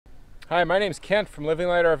Hi, my name's Kent from Living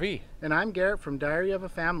Light RV. And I'm Garrett from Diary of a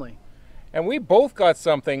Family. And we both got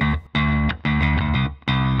something.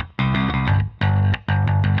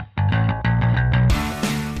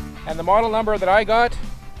 And the model number that I got,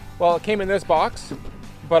 well, it came in this box,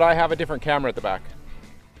 but I have a different camera at the back.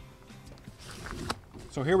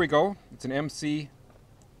 So here we go. It's an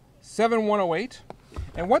MC7108.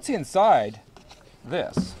 And what's inside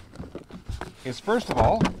this is, first of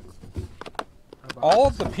all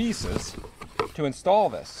of the pieces to install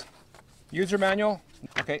this. User manual.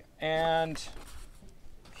 Okay, and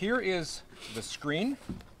here is the screen.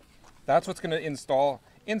 That's what's going to install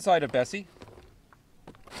inside of Bessie.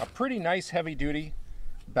 A pretty nice heavy-duty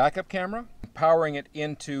backup camera, powering it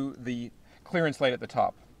into the clearance light at the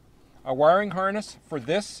top. A wiring harness for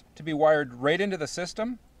this to be wired right into the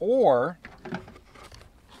system, or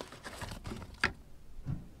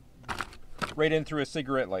right in through a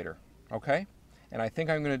cigarette lighter. Okay? And I think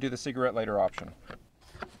I'm going to do the cigarette lighter option.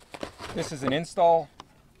 This is an install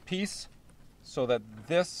piece so that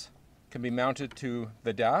this can be mounted to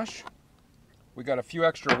the dash. We got a few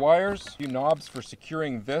extra wires, a few knobs for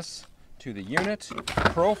securing this to the unit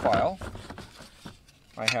profile.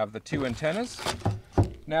 I have the two antennas.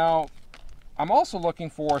 Now, I'm also looking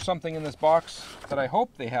for something in this box that I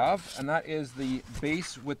hope they have, and that is the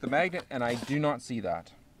base with the magnet, and I do not see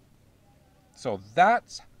that. So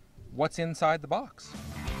that's what's inside the box.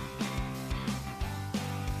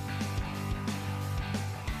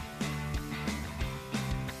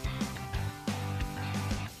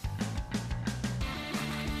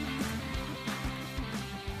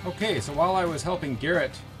 Okay, so while I was helping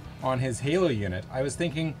Garrett on his Halo unit, I was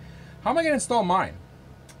thinking, how am I going to install mine?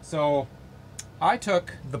 So I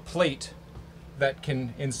took the plate that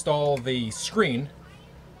can install the screen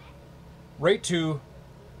right to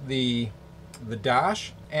the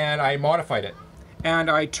dash, and I modified it.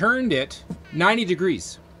 And I turned it 90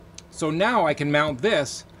 degrees. So now I can mount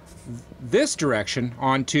this direction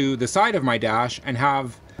onto the side of my dash and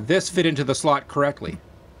have this fit into the slot correctly.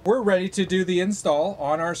 We're ready to do the install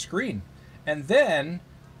on our screen. And then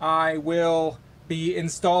I will be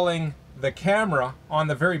installing the camera on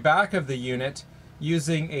the very back of the unit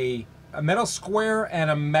using a metal square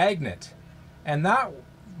and a magnet. And that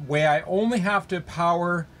way I only have to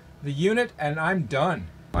power the unit and I'm done.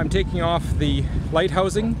 I'm taking off the light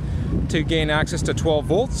housing to gain access to 12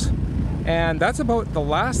 volts, and that's about the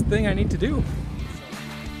last thing I need to do.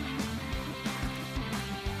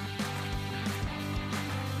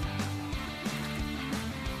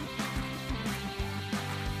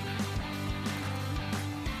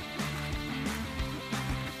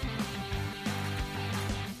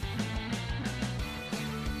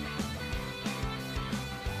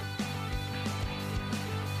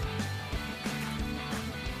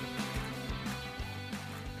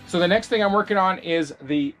 So the next thing I'm working on is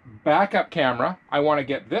the backup camera. I want to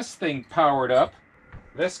get this thing powered up.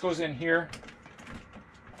 This goes in here.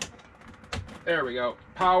 There we go.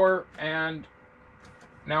 Power, and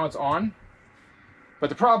now it's on. But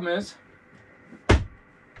the problem is,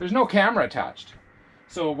 there's no camera attached.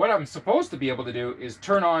 So what I'm supposed to be able to do is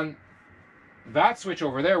turn on that switch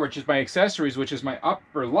over there, which is my accessories, which is my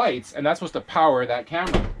upper lights, and that's supposed to power that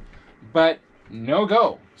camera. But no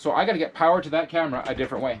go. So I got to get power to that camera a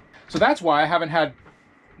different way. So that's why I haven't had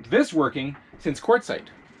this working since Quartzsite.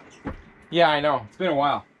 Yeah, I know. It's been a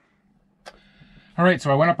while. All right, so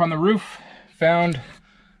I went up on the roof, found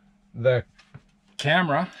the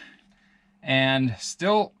camera, and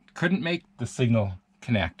still couldn't make the signal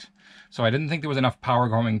connect. So I didn't think there was enough power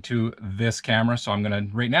going to this camera, so I'm going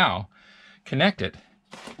to, right now, connect it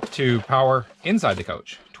to power inside the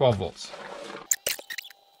coach, 12 volts.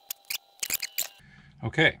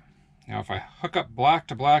 Okay, now if I hook up black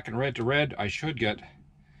to black and red to red, I should get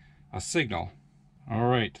a signal. All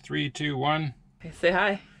right, 3, 2, 1. Okay, say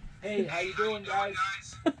hi. Hey, how you doing, guys?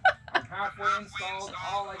 I'm halfway installed.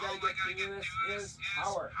 All I gotta get to this is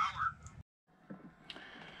power.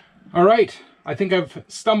 All right, I think I've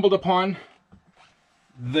stumbled upon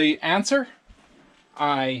the answer.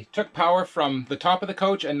 I took power from the top of the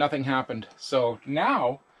coach and nothing happened. So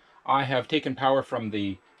now I have taken power from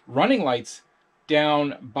the running lights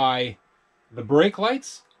down by the brake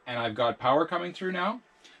lights, and I've got power coming through now.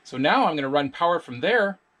 So now I'm going to run power from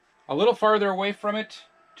there a little farther away from it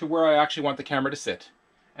to where I actually want the camera to sit,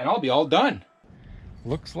 and I'll be all done.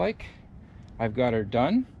 Looks like I've got her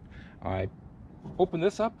done. I opened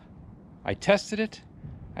this up, I tested it,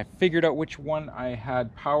 I figured out which one I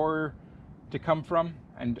had power to come from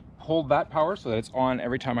and hold that power so that it's on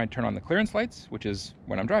every time I turn on the clearance lights, which is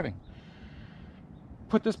when I'm driving.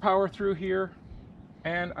 Put this power through here,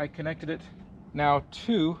 and I connected it now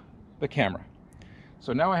to the camera.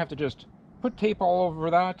 So now I have to just put tape all over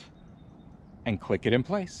that and click it in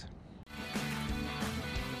place.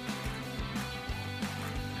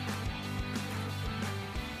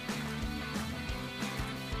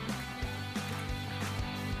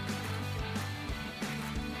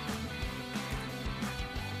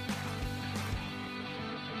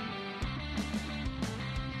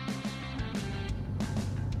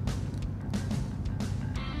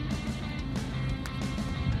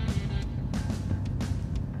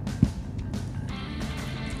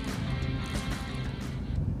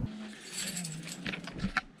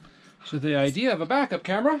 So the idea of a backup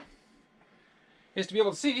camera is to be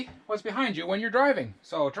able to see what's behind you when you're driving.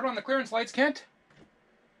 So turn on the clearance lights, Kent.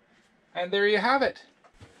 And there you have it.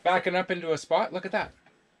 Backing up into a spot. Look at that.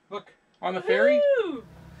 Look, on the ferry. Woo!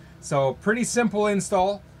 So pretty simple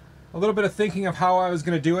install. A little bit of thinking of how I was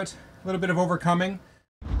going to do it. A little bit of overcoming.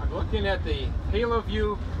 I'm looking at the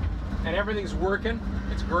Haloview and everything's working.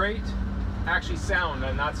 It's great. Actually sound,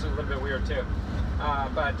 and that's a little bit weird too.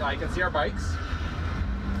 But I can see our bikes.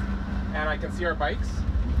 And I can see our bikes,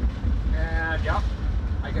 and yep,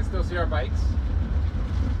 I can still see our bikes,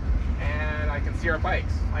 and I can see our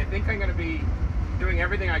bikes. I think I'm going to be doing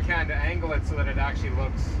everything I can to angle it so that it actually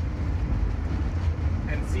looks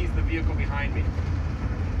and sees the vehicle behind me.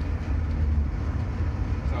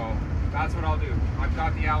 So that's what I'll do. I've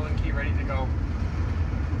got the Allen key ready to go.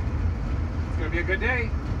 It's going to be a good day,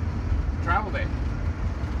 travel day.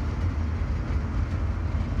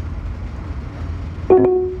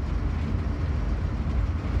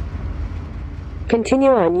 Continue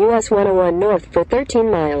on US 101 North for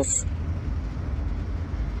 13 miles.